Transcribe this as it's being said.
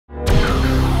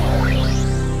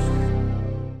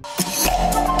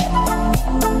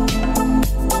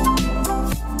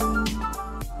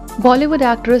Bollywood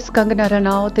actress Kangana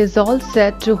Ranaut is all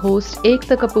set to host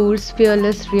Ekta Kapoor's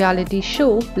fearless reality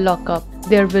show, Lock Up.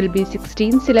 There will be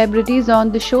 16 celebrities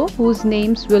on the show whose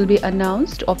names will be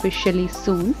announced officially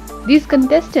soon. These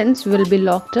contestants will be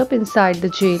locked up inside the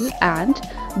jail, and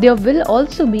there will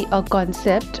also be a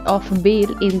concept of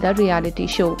bail in the reality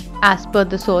show. As per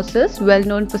the sources,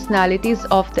 well-known personalities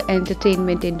of the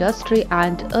entertainment industry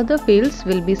and other fields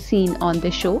will be seen on the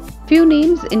show. Few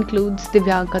names includes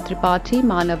Divyanka Tripathi,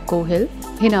 Manav Gohil,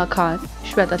 Hina Khan,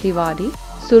 Shweta Tiwari,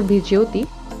 Surbhi Jyoti,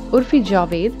 Urfi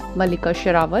Javed, Malika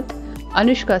Sherawat,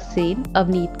 Anushka Sen,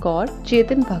 Avneet Kaur,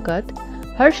 Chetan Bhagat,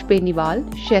 Harsh Beniwal,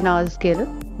 Shehnaz Gill,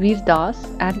 Veer Das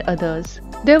and others.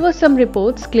 There were some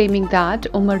reports claiming that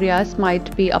Umar Riaz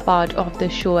might be a part of the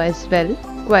show as well.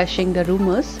 Quashing the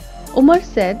rumors, Umar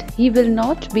said he will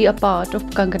not be a part of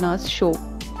Kangana's show.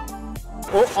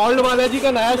 Old वाला जी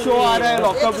का नया show आ रहा है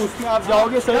lock up, उसमें आप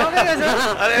जाओगे sir?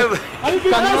 अरे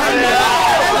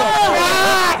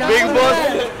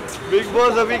big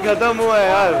boss अभी खत्म हुआ है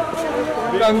यार।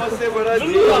 बिग बॉस से बड़ा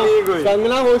झील नहीं कोई।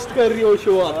 कंगना होस्ट कर रही हो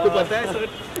शो, आपको पता है सर?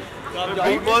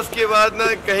 बिग बॉस के बाद ना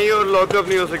कहीं और लॉकअप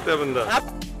नहीं हो सकता बंदा।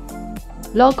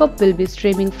 Lock Up will be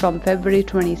streaming from February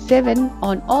 27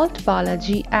 on Alt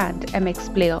Balaji and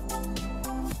MX Player.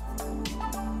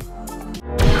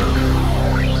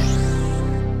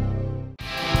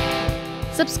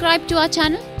 Subscribe to our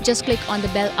channel. Just click on the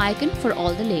bell icon for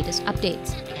all the latest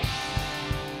updates.